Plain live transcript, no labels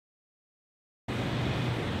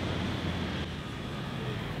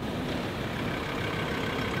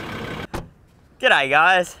G'day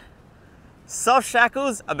guys! Soft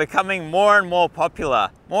shackles are becoming more and more popular.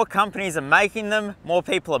 More companies are making them, more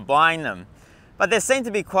people are buying them. But there seem to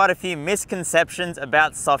be quite a few misconceptions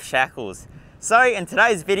about soft shackles. So in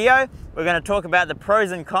today's video, we're going to talk about the pros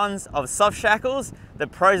and cons of soft shackles, the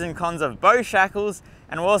pros and cons of bow shackles,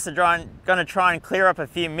 and we're also going to try and clear up a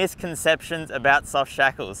few misconceptions about soft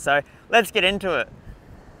shackles. So let's get into it.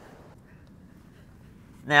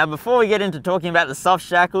 Now, before we get into talking about the soft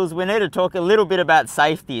shackles, we need to talk a little bit about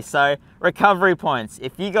safety. So, recovery points.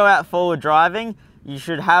 If you go out forward driving, you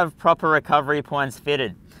should have proper recovery points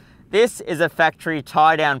fitted. This is a factory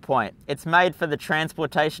tie-down point. It's made for the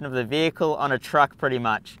transportation of the vehicle on a truck pretty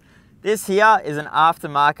much. This here is an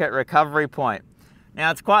aftermarket recovery point.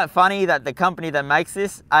 Now, it's quite funny that the company that makes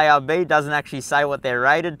this, ARB, doesn't actually say what they're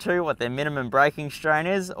rated to, what their minimum braking strain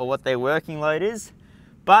is, or what their working load is.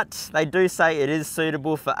 But they do say it is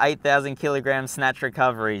suitable for 8,000 kilogram snatch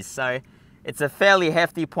recoveries. So it's a fairly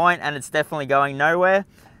hefty point and it's definitely going nowhere.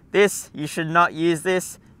 You should not use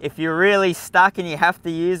this. If you're really stuck and you have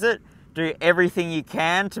to use it, do everything you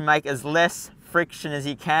can to make as less friction as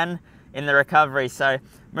you can in the recovery. So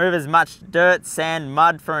move as much dirt, sand,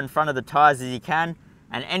 mud from in front of the tires as you can,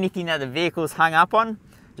 and anything that the vehicle's hung up on,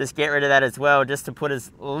 just get rid of that as well, just to put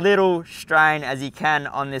as little strain as you can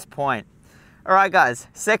on this point. Alright guys,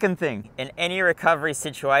 second thing, in any recovery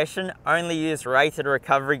situation, only use rated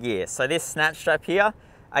recovery gear. So this snatch strap here,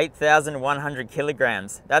 8,100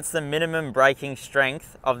 kilograms. That's the minimum braking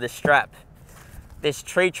strength of the strap. This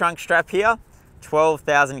tree trunk strap here,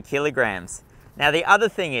 12,000 kilograms. Now the other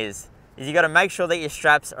thing is you got to make sure that your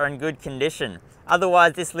straps are in good condition.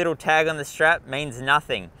 Otherwise this little tag on the strap means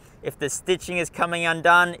nothing. If the stitching is coming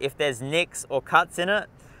undone, if there's nicks or cuts in it,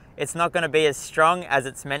 it's not going to be as strong as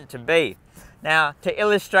it's meant to be. Now, to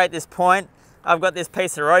illustrate this point, I've got this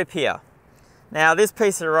piece of rope here. Now, this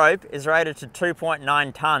piece of rope is rated to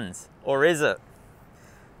 2.9 tons, or is it?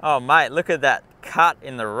 Oh mate, look at that cut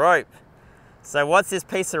in the rope. So what's this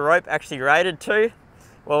piece of rope actually rated to?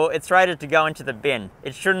 Well, it's rated to go into the bin.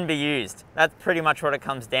 It shouldn't be used. That's pretty much what it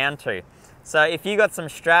comes down to. So if you got some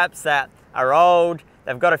straps that are old,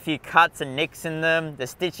 they've got a few cuts and nicks in them, the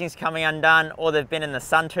stitching's coming undone, or they've been in the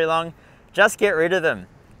sun too long, just get rid of them,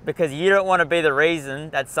 because you don't want to be the reason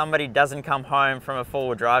that somebody doesn't come home from a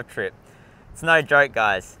four-wheel drive trip. It's no joke,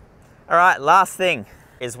 guys. All right, last thing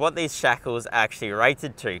is what these shackles are actually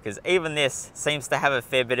rated to, because even this seems to have a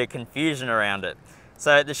fair bit of confusion around it.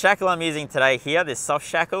 So the shackle I'm using today here, this soft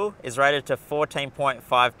shackle, is rated to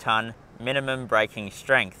 14.5 ton minimum braking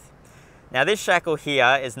strength. Now this shackle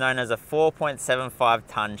here is known as a 4.75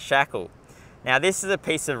 ton shackle. Now this is a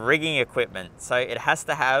piece of rigging equipment, so it has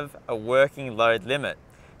to have a working load limit.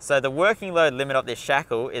 So the working load limit of this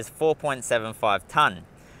shackle is 4.75 ton.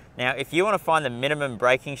 Now, if you want to find the minimum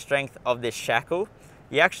braking strength of this shackle,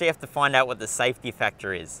 you actually have to find out what the safety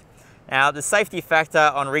factor is. Now, the safety factor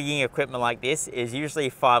on rigging equipment like this is usually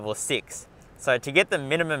 5 or 6. So to get the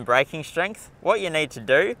minimum braking strength, what you need to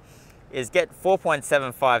do is get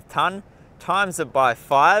 4.75 ton, times it by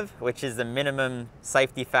 5, which is the minimum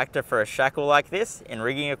safety factor for a shackle like this in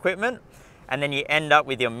rigging equipment, and then you end up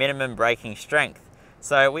with your minimum braking strength.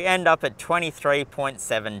 So we end up at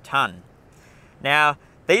 23.7 ton. Now,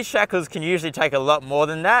 these shackles can usually take a lot more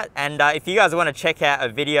than that, and if you guys want to check out a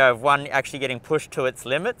video of one actually getting pushed to its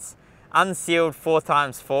limits, Unsealed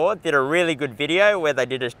 4x4 did a really good video where they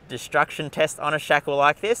did a destruction test on a shackle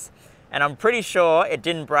like this, and I'm pretty sure it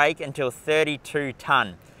didn't break until 32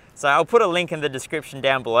 ton. So I'll put a link in the description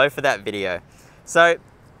down below for that video. So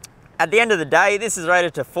at the end of the day, this is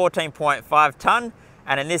rated to 14.5 ton.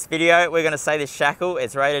 And in this video, we're going to say this shackle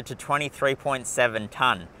is rated to 23.7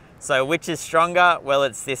 ton. So which is stronger? Well,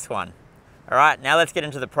 it's this one. All right, now let's get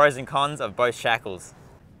into the pros and cons of both shackles.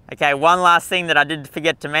 Okay, one last thing that I did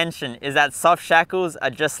forget to mention is that soft shackles are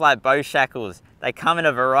just like bow shackles. They come in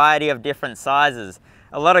a variety of different sizes.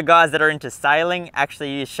 A lot of guys that are into sailing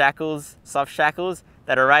actually use shackles, soft shackles,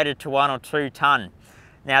 that are rated to 1 or 2 ton.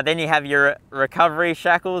 Now then you have your recovery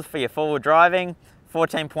shackles for your four-wheel driving,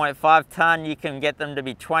 14.5 ton, you can get them to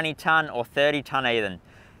be 20 ton or 30 ton even.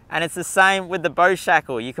 And it's the same with the bow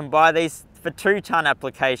shackle. You can buy these for 2 ton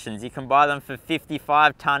applications. You can buy them for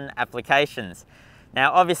 55 ton applications.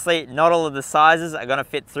 Now obviously not all of the sizes are going to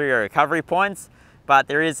fit through your recovery points, but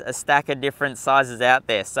there is a stack of different sizes out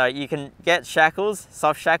there. So you can get shackles,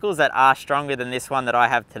 soft shackles, that are stronger than this one that I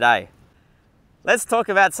have today. Let's talk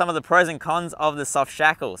about some of the pros and cons of the soft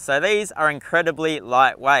shackle. So these are incredibly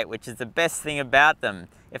lightweight, which is the best thing about them.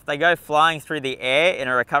 If they go flying through the air in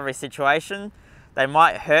a recovery situation, they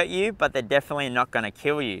might hurt you, but they're definitely not going to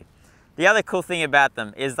kill you. The The other cool thing about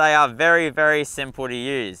them is they are very, very simple to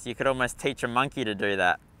use. You could almost teach a monkey to do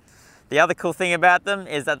that. The other cool thing about them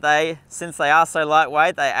is that since they are so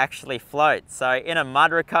lightweight, they actually float. So in a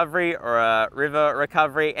mud recovery or a river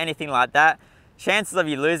recovery, anything like that, chances of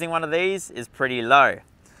you losing one of these is pretty low.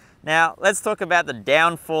 Now, let's talk about the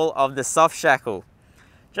downfall of the soft shackle.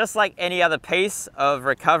 Just like any other piece of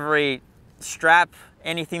recovery strap,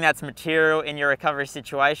 anything that's material in your recovery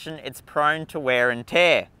situation, it's prone to wear and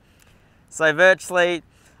tear. So virtually,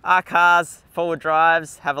 our cars, four-wheel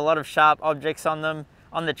drives, have a lot of sharp objects on them.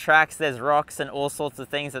 On the tracks, there's rocks and all sorts of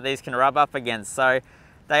things that these can rub up against. So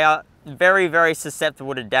they are very, very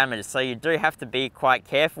susceptible to damage. So you do have to be quite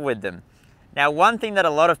careful with them. Now, one thing that a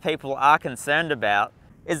lot of people are concerned about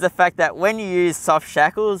is the fact that when you use soft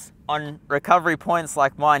shackles on recovery points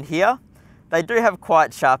like mine here, they do have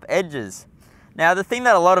quite sharp edges. Now, the thing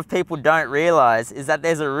that a lot of people don't realize is that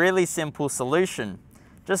there's a really simple solution.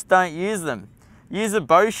 Just don't use them. Use a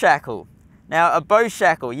bow shackle. Now, a bow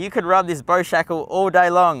shackle, you could rub this bow shackle all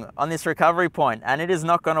day long on this recovery point and it is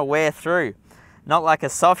not going to wear through, not like a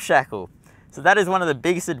soft shackle. So that is one of the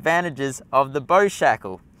biggest advantages of the bow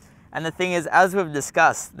shackle. And the thing is, as we've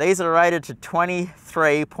discussed, these are rated to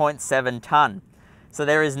 23.7 ton. So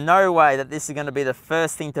there is no way that this is going to be the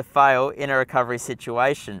first thing to fail in a recovery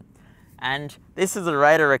situation. And this is a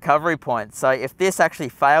rated recovery point. So if this actually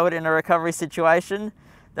failed in a recovery situation,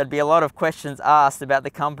 there'd be a lot of questions asked about the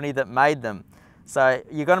company that made them. So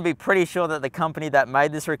you're going to be pretty sure that the company that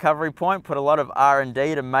made this recovery point put a lot of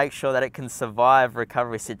R&D to make sure that it can survive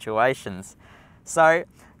recovery situations. So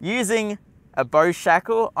using a bow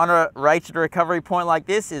shackle on a rated recovery point like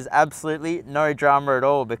this is absolutely no drama at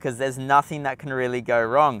all, because there's nothing that can really go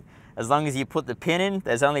wrong. As long as you put the pin in,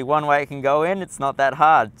 there's only one way it can go in, it's not that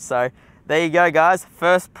hard. So there you go, guys,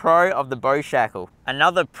 first pro of the bow shackle.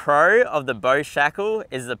 Another pro of the bow shackle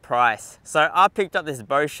is the price. So I picked up this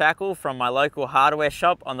bow shackle from my local hardware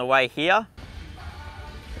shop on the way here.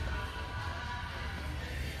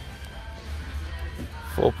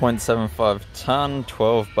 $4.75 ton,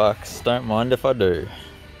 12 bucks. Don't mind if I do.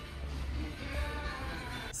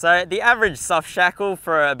 So the average soft shackle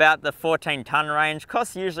for about the 14 ton range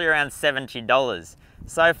costs usually around $70.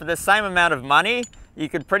 So for the same amount of money, you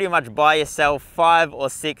could pretty much buy yourself 5 or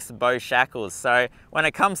 6 bow shackles. So when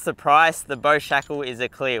it comes to price, the bow shackle is a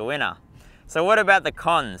clear winner. So what about the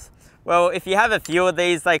cons? Well, if you have a few of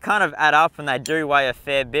these, they kind of add up and they do weigh a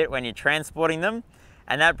fair bit when you're transporting them.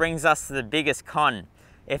 And that brings us to the biggest con.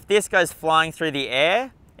 If this goes flying through the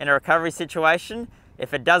air in a recovery situation,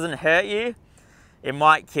 if it doesn't hurt you, it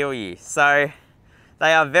might kill you. So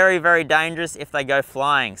they are very, very dangerous if they go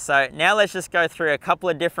flying. So now let's just go through a couple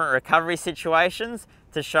of different recovery situations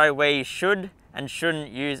to show where you should and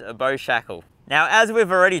shouldn't use a bow shackle. Now, as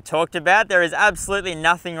we've already talked about, there is absolutely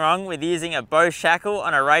nothing wrong with using a bow shackle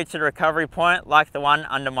on a rated recovery point like the one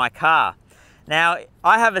under my car. Now,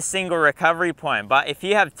 I have a single recovery point, but if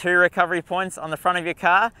you have 2 recovery points on the front of your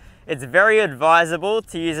car, it's very advisable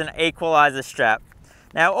to use an equalizer strap.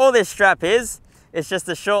 Now, all this strap is, it's just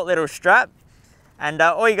a short little strap. And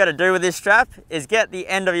all you got to do with this strap is get the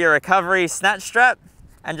end of your recovery snatch strap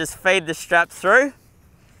and just feed the strap through.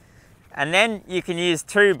 And then you can use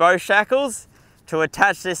 2 bow shackles to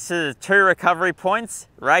attach this to the 2 recovery points,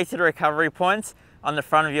 rated recovery points, on the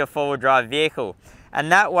front of your 4-wheel drive vehicle.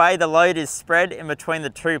 And that way the load is spread in between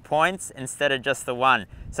the 2 points instead of just the one.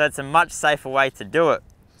 So it's a much safer way to do it.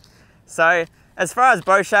 So as far as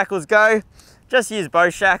bow shackles go, just use bow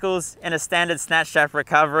shackles in a standard snatch strap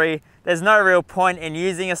recovery. There's no real point in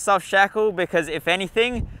using a soft shackle because if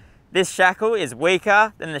anything, this shackle is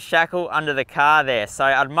weaker than the shackle under the car there. So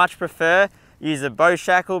I'd much prefer use a bow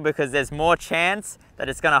shackle because there's more chance that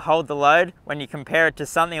it's going to hold the load when you compare it to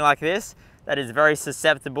something like this that is very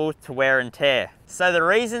susceptible to wear and tear. So the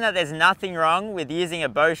reason that there's nothing wrong with using a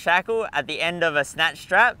bow shackle at the end of a snatch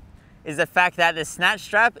strap is the fact that the snatch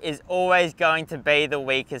strap is always going to be the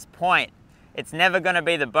weakest point. It's never going to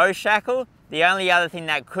be the bow shackle. The only other thing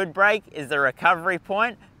that could break is the recovery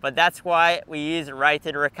point, but that's why we use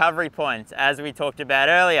rated recovery points, as we talked about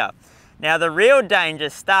earlier. Now, the real danger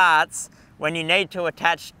starts when you need to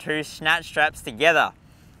attach 2 snatch straps together.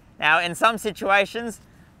 Now, in some situations,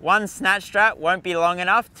 one snatch strap won't be long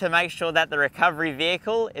enough to make sure that the recovery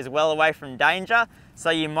vehicle is well away from danger, so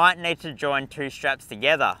you might need to join 2 straps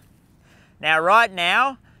together. Now, right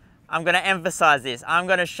now, I'm going to emphasize this. I'm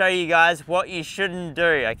going to show you guys what you shouldn't do,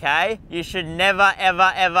 okay? You should never,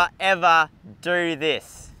 ever, ever, ever do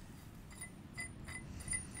this.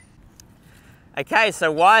 Okay, so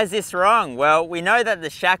why is this wrong? Well, we know that the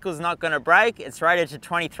shackle's not going to break. It's rated to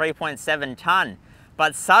 23.7 ton.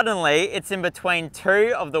 but suddenly it's in between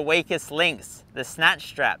two of the weakest links, the snatch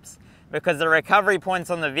straps. Because the recovery points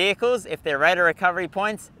on the vehicles, if they're rated recovery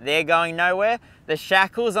points, they're going nowhere. The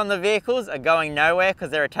shackles on the vehicles are going nowhere because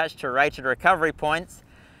they're attached to rated recovery points.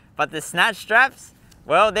 But the snatch straps,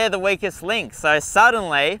 well, they're the weakest link. So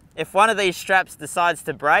suddenly, if one of these straps decides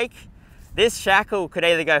to break, this shackle could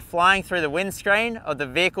either go flying through the windscreen of the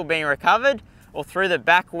vehicle being recovered or through the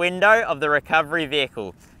back window of the recovery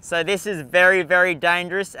vehicle. So this is very, very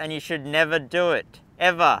dangerous and you should never do it,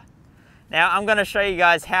 ever. Now I'm going to show you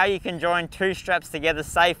guys how you can join two straps together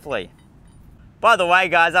safely. By the way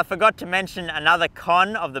guys, I forgot to mention another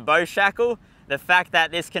con of the bow shackle, the fact that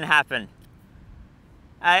this can happen.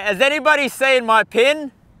 Has anybody seen my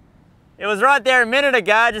pin? It was right there a minute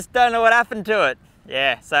ago, I just don't know what happened to it.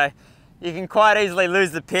 Yeah, so you can quite easily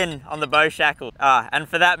lose the pin on the bow shackle. And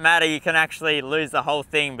for that matter, you can actually lose the whole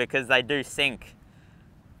thing because they do sink.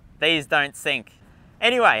 These don't sink.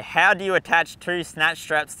 Anyway, how do you attach two snatch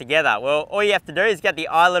straps together? Well, all you have to do is get the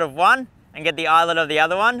eyelet of one and get the eyelet of the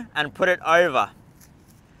other one and put it over.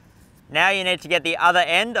 Now you need to get the other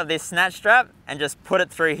end of this snatch strap and just put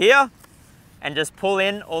it through here and just pull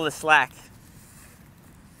in all the slack.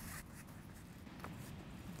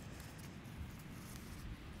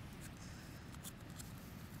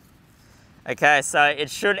 Okay, so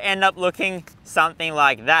it should end up looking something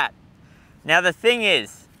like that. Now the thing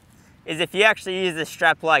is if you actually use the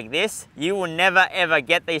strap like this, you will never ever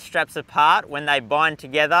get these straps apart when they bind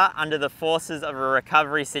together under the forces of a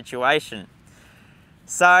recovery situation.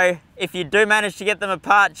 So if you do manage to get them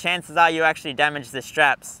apart, chances are you actually damage the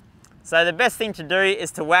straps. So the best thing to do is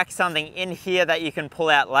to whack something in here that you can pull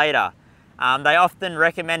out later. They often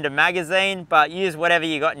recommend a magazine, but use whatever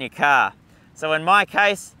you got in your car. So in my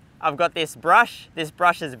case, I've got this brush. This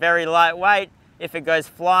brush is very lightweight. If it goes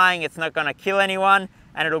flying, it's not going to kill anyone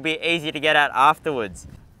and it'll be easy to get out afterwards.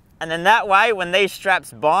 And then that way, when these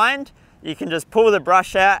straps bind, you can just pull the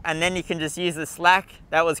brush out and then you can just use the slack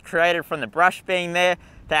that was created from the brush being there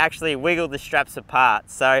to actually wiggle the straps apart.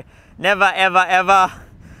 So never, ever, ever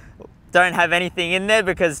don't have anything in there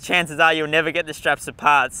because chances are you'll never get the straps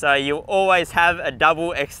apart. So you'll always have a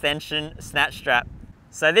double extension snatch strap.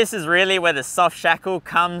 So this is really where the soft shackle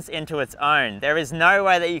comes into its own. There is no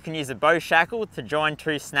way that you can use a bow shackle to join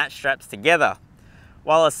two snatch straps together.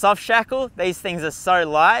 While a soft shackle, these things are so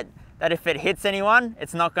light that if it hits anyone,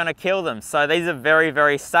 it's not going to kill them. So these are very,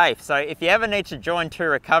 very safe. So if you ever need to join two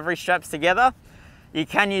recovery straps together, you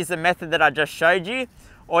can use the method that I just showed you,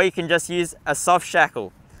 or you can just use a soft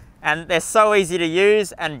shackle. And they're so easy to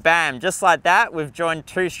use, and bam, just like that, we've joined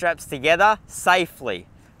two straps together safely.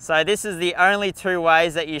 So this is the only two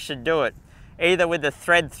ways that you should do it, either with the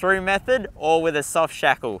thread through method or with a soft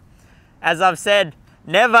shackle. As I've said,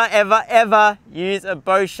 never, ever, ever use a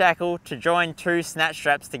bow shackle to join two snatch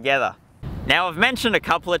straps together. Now I've mentioned a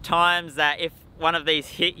couple of times that if one of these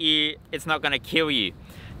hit you, it's not going to kill you.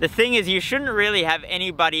 The thing is, you shouldn't really have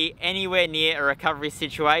anybody anywhere near a recovery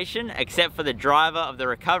situation except for the driver of the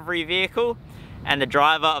recovery vehicle and the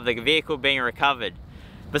driver of the vehicle being recovered.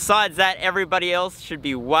 Besides that, everybody else should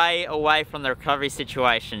be way away from the recovery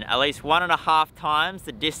situation, at least 1.5 times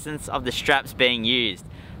the distance of the straps being used.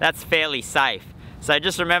 That's fairly safe. So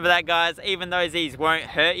just remember that guys, even though these won't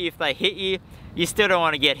hurt you if they hit you, you still don't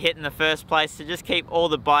want to get hit in the first place, so just keep all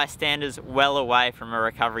the bystanders well away from a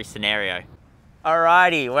recovery scenario.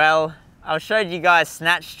 Alrighty, well, I showed you guys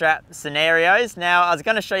snatch strap scenarios. Now I was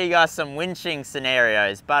going to show you guys some winching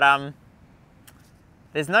scenarios, but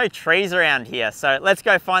there's no trees around here, so let's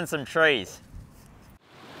go find some trees.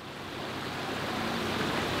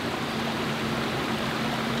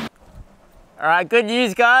 Alright, good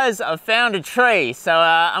news guys, I've found a tree. So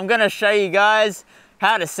I'm going to show you guys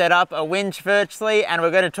how to set up a winch virtually, and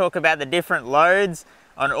we're going to talk about the different loads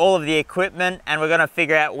on all of the equipment, and we're going to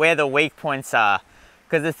figure out where the weak points are.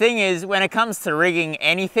 Because the thing is, when it comes to rigging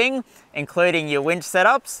anything, including your winch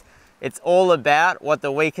setups, it's all about what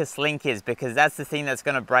the weakest link is, because that's the thing that's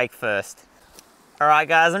going to break first. Alright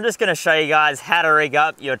guys, I'm just going to show you guys how to rig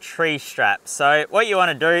up your tree strap. So what you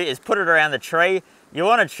want to do is put it around the tree. You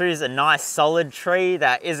want to choose a nice solid tree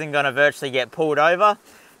that isn't going to virtually get pulled over.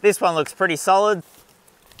 This one looks pretty solid.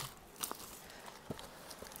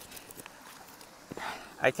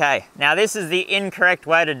 Okay, now this is the incorrect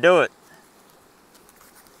way to do it.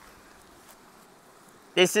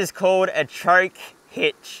 This is called a choke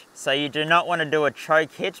hitch. So you do not want to do a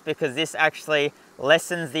choke hitch because this actually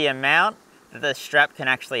lessens the amount that the strap can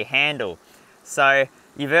actually handle. So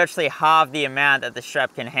you virtually halve the amount that the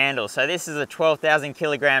strap can handle. So this is a 12,000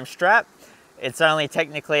 kilogram strap. It's only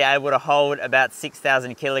technically able to hold about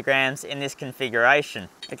 6,000 kilograms in this configuration.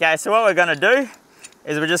 Okay, so what we're going to do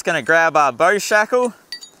is we're just gonna grab our bow shackle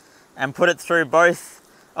and put it through both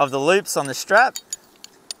of the loops on the strap.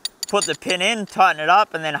 Put the pin in, tighten it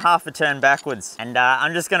up, and then half a turn backwards. And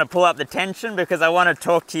I'm just gonna pull up the tension because I wanna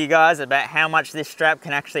talk to you guys about how much this strap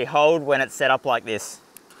can actually hold when it's set up like this.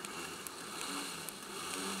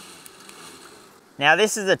 Now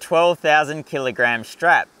this is a 12,000 kilogram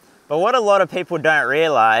strap, but what a lot of people don't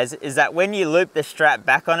realize is that when you loop the strap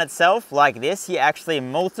back on itself like this, you actually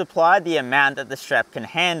multiply the amount that the strap can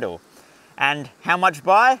handle. And how much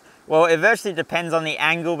by? Well, it virtually depends on the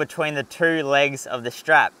angle between the two legs of the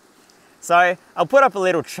strap. So I'll put up a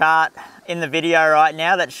little chart in the video right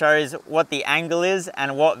now that shows what the angle is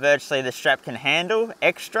and what virtually the strap can handle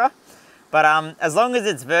extra. But as long as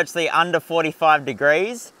it's virtually under 45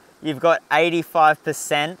 degrees, you've got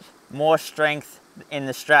 85% more strength in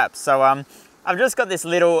the strap. So I've just got this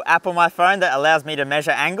little app on my phone that allows me to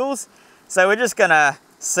measure angles. So we're just gonna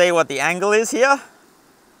see what the angle is here.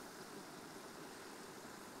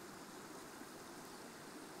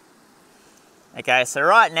 Okay, so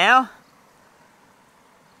right now,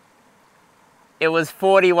 it was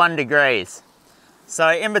 41 degrees. So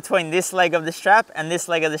in between this leg of the strap and this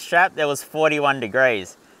leg of the strap, there was 41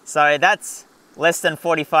 degrees. So that's less than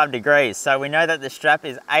 45 degrees. So we know that the strap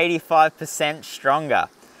is 85% stronger.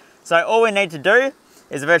 So all we need to do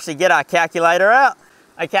is virtually get our calculator out.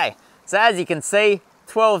 Okay, so as you can see,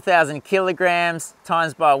 12,000 kilograms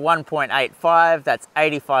times by 1.85, that's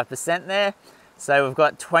 85% there. So we've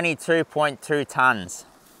got 22.2 tons.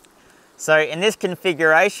 So in this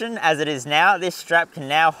configuration, as it is now, this strap can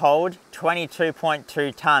now hold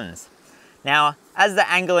 22.2 tons. Now, as the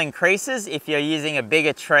angle increases, if you're using a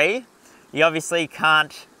bigger tree, you obviously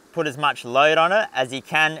can't put as much load on it as you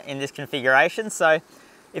can in this configuration. So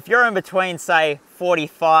if you're in between, say,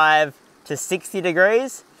 45 to 60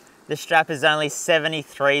 degrees, the strap is only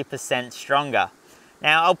 73% stronger.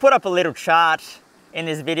 Now, I'll put up a little chart in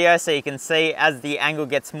this video so you can see as the angle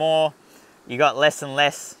gets more, you got less and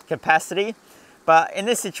less capacity. But in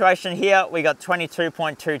this situation here, we got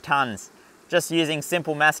 22.2 tons. Just using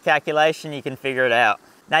simple mass calculation, you can figure it out.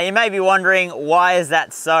 Now you may be wondering, why is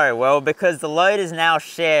that so? Well, because the load is now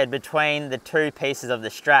shared between the two pieces of the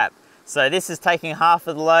strap. So this is taking half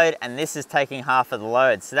of the load and this is taking half of the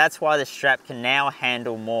load. So that's why the strap can now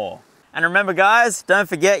handle more. And remember guys, don't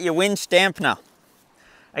forget your winch dampener.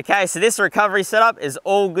 Okay, so this recovery setup is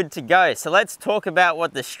all good to go. So let's talk about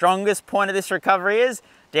what the strongest point of this recovery is,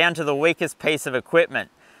 down to the weakest piece of equipment.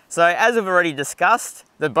 So as we've already discussed,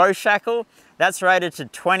 the bow shackle, that's rated to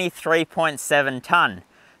 23.7 ton.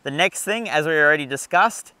 The next thing, as we already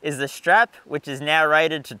discussed, is the strap, which is now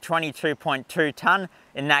rated to 22.2 ton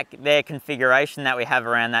in their configuration that we have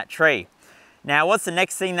around that tree. Now, what's the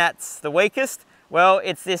next thing that's the weakest? Well,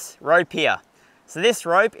 it's this rope here. So this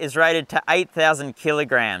rope is rated to 8,000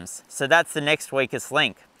 kilograms. So that's the next weakest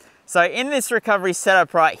link. So in this recovery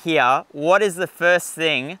setup right here, what is the first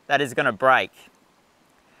thing that is going to break?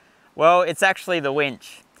 Well, it's actually the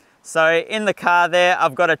winch. So in the car there,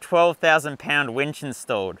 I've got a 12,000 pound winch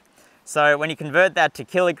installed. So when you convert that to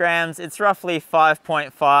kilograms, it's roughly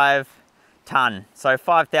 5.5 ton. So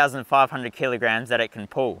 5,500 kilograms that it can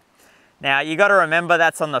pull. Now you got to remember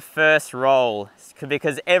that's on the first roll,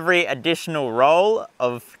 because every additional roll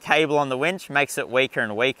of cable on the winch makes it weaker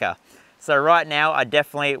and weaker. So right now I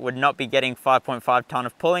definitely would not be getting 5.5 ton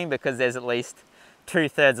of pulling because there's at least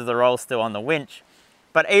 2/3 of the roll still on the winch.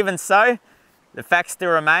 But even so, the fact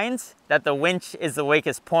still remains that the winch is the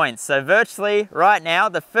weakest point. So virtually right now,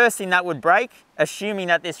 the first thing that would break, assuming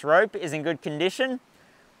that this rope is in good condition,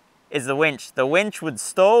 is the winch. The winch would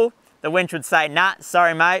stall. The winch would say, nah,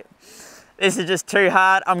 sorry mate, this is just too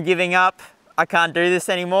hard, I'm giving up, I can't do this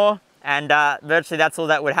anymore. And virtually that's all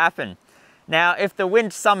that would happen. Now, if the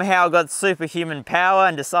winch somehow got superhuman power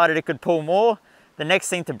and decided it could pull more, the next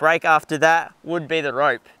thing to break after that would be the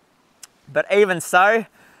rope. But even so,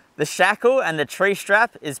 the shackle and the tree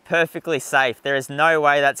strap is perfectly safe. There is no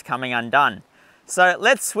way that's coming undone. So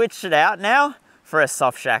let's switch it out now for a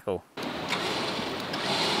soft shackle.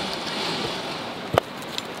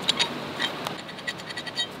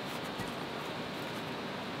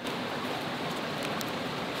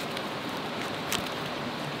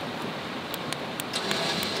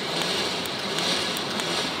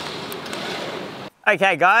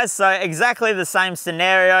 Okay guys, so exactly the same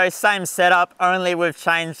scenario, same setup, only we've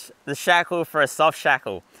changed the shackle for a soft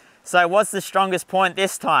shackle. So what's the strongest point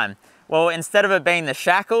this time? Well, instead of it being the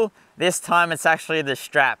shackle, this time it's actually the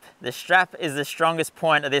strap. The strap is the strongest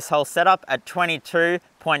point of this whole setup at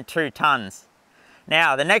 22.2 tons.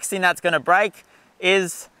 Now, the next thing that's going to break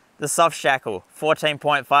is the soft shackle,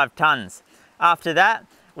 14.5 tons. After that,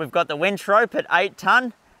 we've got the winch rope at 8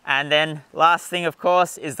 ton, and then last thing of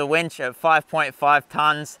course is the winch at 5.5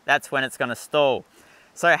 tons. That's when it's going to stall.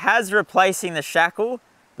 So has replacing the shackle,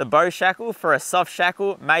 the bow shackle, for a soft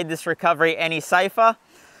shackle made this recovery any safer?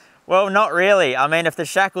 Well, not really. I mean, if the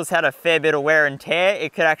shackles had a fair bit of wear and tear,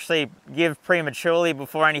 it could actually give prematurely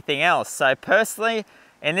before anything else. So personally,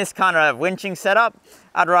 in this kind of winching setup,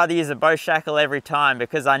 I'd rather use a bow shackle every time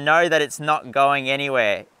because I know that it's not going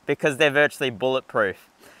anywhere because they're virtually bulletproof.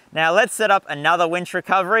 Now let's set up another winch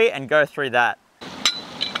recovery and go through that.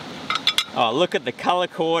 Oh, look at the color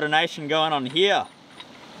coordination going on here.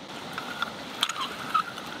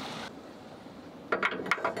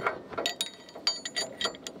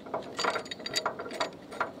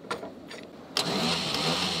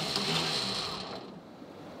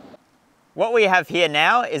 What we have here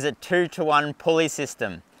now is a 2-to-1 pulley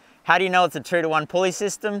system. How do you know it's a 2-to-1 pulley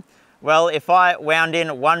system? Well, if I wound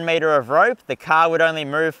in 1 meter of rope, the car would only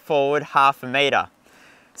move forward half a meter.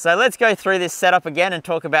 So let's go through this setup again and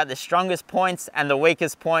talk about the strongest points and the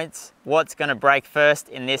weakest points, what's going to break first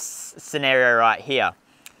in this scenario right here.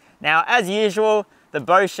 Now, as usual, the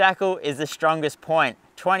bow shackle is the strongest point,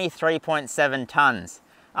 23.7 tons.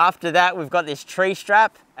 After that, we've got this tree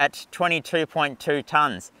strap at 22.2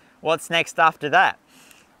 tons. What's next after that?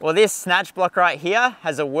 Well, this snatch block right here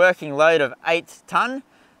has a working load of 8 ton,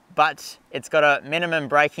 but it's got a minimum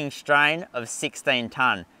braking strain of 16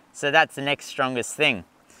 ton. So that's the next strongest thing.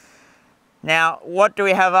 Now, what do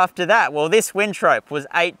we have after that? Well, this winch rope was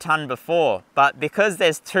 8 ton before, but because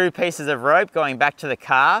there's 2 pieces of rope going back to the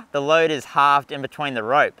car, the load is halved in between the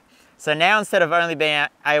rope. So now instead of only being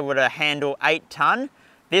able to handle 8 ton,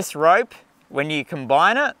 this rope, when you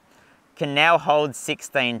combine it, can now hold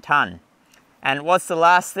 16 ton. And what's the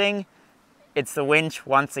last thing? It's the winch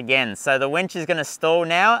once again. So the winch is going to stall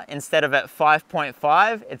now, instead of at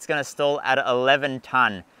 5.5, it's going to stall at 11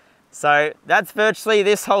 ton. So that's virtually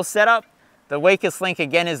this whole setup. The weakest link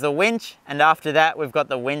again is the winch, and after that we've got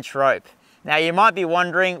the winch rope. Now you might be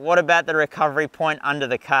wondering, what about the recovery point under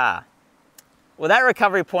the car? Well, that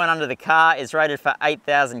recovery point under the car is rated for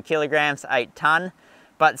 8,000 kilograms, 8 ton.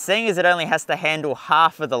 But seeing as it only has to handle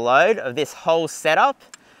half of the load of this whole setup,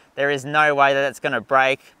 there is no way that it's going to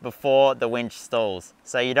break before the winch stalls.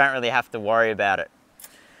 So you don't really have to worry about it.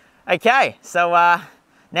 Okay, so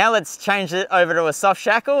now let's change it over to a soft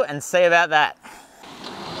shackle and see about that.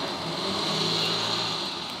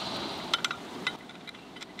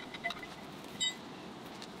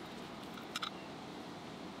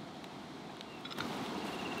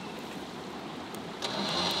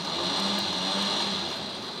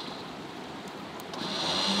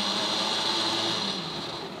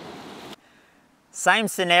 Same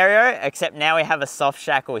scenario, except now we have a soft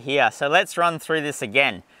shackle here. So let's run through this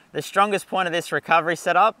again. The strongest point of this recovery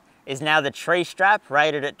setup is now the tree strap,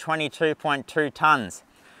 rated at 22.2 tons.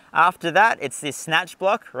 After that, it's this snatch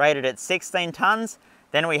block, rated at 16 tons.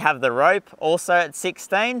 Then we have the rope, also at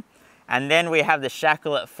 16. And then we have the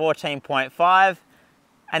shackle at 14.5.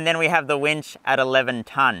 And then we have the winch at 11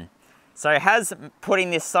 ton. So has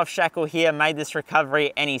putting this soft shackle here made this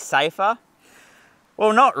recovery any safer?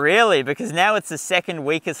 Well, not really, because now it's the second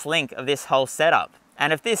weakest link of this whole setup.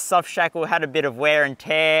 And if this soft shackle had a bit of wear and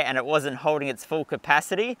tear and it wasn't holding its full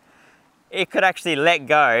capacity, it could actually let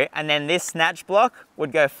go, and then this snatch block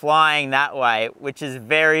would go flying that way, which is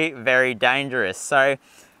very, very dangerous. So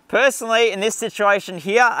personally, in this situation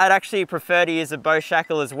here, I'd actually prefer to use a bow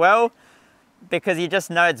shackle as well, because you just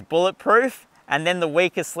know it's bulletproof. And then the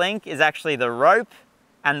weakest link is actually the rope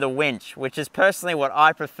and the winch, which is personally what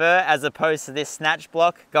I prefer, as opposed to this snatch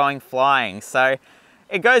block going flying. So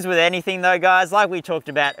it goes with anything though, guys. Like we talked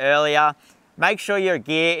about earlier, make sure your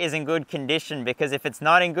gear is in good condition, because if it's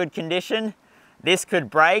not in good condition, this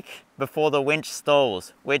could break before the winch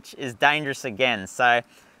stalls, which is dangerous again. So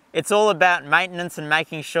it's all about maintenance and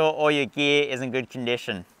making sure all your gear is in good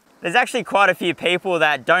condition. There's actually quite a few people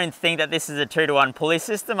that don't think that this is a 2-to-1 pulley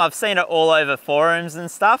system. I've seen it all over forums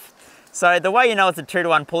and stuff. So the way you know it's a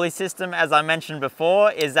 2-to-1 pulley system, as I mentioned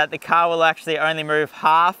before, is that the car will actually only move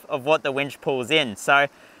half of what the winch pulls in. So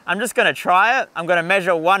I'm just going to try it. I'm going to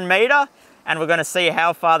measure 1 meter and we're going to see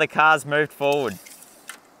how far the car's moved forward.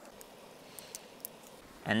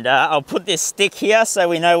 And I'll put this stick here so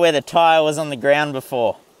we know where the tyre was on the ground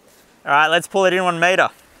before. All right, let's pull it in 1 meter.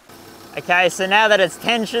 Okay, so now that it's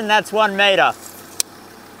tension, that's 1 meter.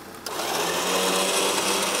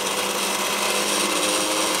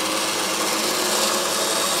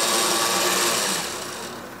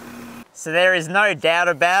 So there is no doubt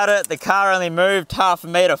about it, the car only moved half a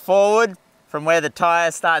meter forward from where the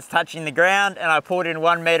tyre starts touching the ground, and I pulled in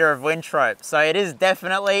 1 meter of winch rope. So it is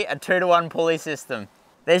definitely a 2-to-1 pulley system.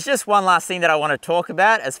 There's just one last thing that I want to talk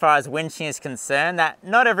about as far as winching is concerned that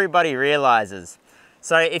not everybody realizes.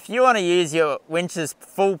 So if you want to use your winch's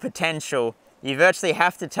full potential, you virtually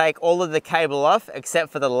have to take all of the cable off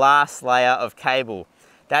except for the last layer of cable.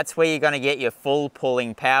 That's where you're going to get your full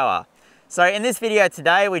pulling power. So in this video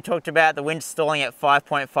today, we talked about the winch stalling at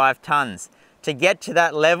 5.5 tons. To get to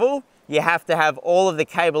that level, you have to have all of the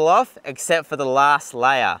cable off except for the last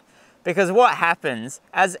layer. Because what happens,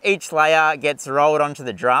 as each layer gets rolled onto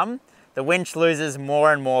the drum, the winch loses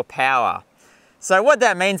more and more power. So what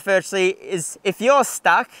that means virtually is if you're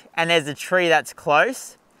stuck and there's a tree that's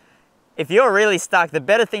close, if you're really stuck, the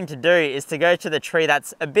better thing to do is to go to the tree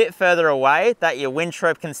that's a bit further away that your winch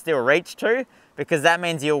rope can still reach to, because that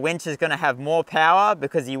means your winch is going to have more power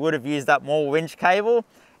because you would have used up more winch cable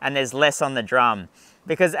and there's less on the drum.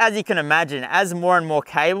 Because as you can imagine, as more and more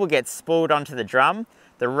cable gets spooled onto the drum,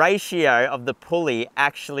 the ratio of the pulley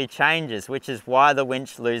actually changes, which is why the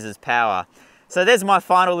winch loses power. So there's my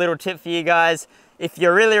final little tip for you guys. If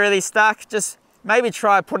you're really stuck, just maybe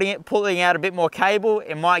try pulling out a bit more cable.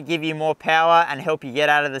 It might give you more power and help you get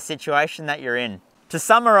out of the situation that you're in. To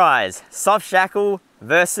summarize, soft shackle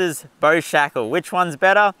versus bow shackle, which one's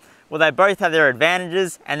better? Well, they both have their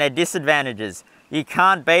advantages and their disadvantages. You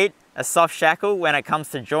can't beat a soft shackle when it comes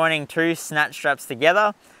to joining two snatch straps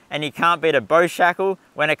together, and you can't beat a bow shackle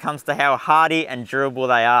when it comes to how hardy and durable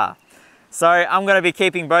they are. So I'm going to be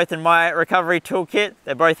keeping both in my recovery toolkit.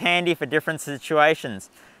 They're both handy for different situations.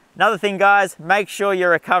 Another thing, guys, make sure your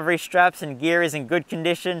recovery straps and gear is in good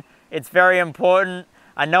condition. It's very important.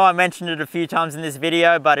 I know I mentioned it a few times in this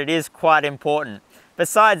video, but it is quite important.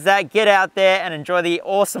 Besides that, get out there and enjoy the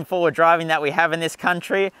awesome forward driving that we have in this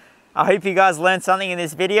country. I hope you guys learned something in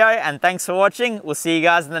this video, and thanks for watching. We'll see you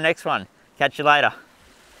guys in the next one. Catch you later.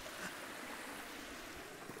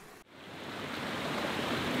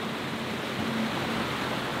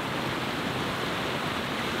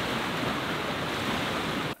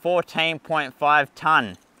 $14.5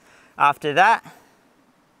 ton. After that,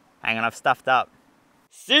 hang on, I've stuffed up.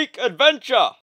 Seek adventure!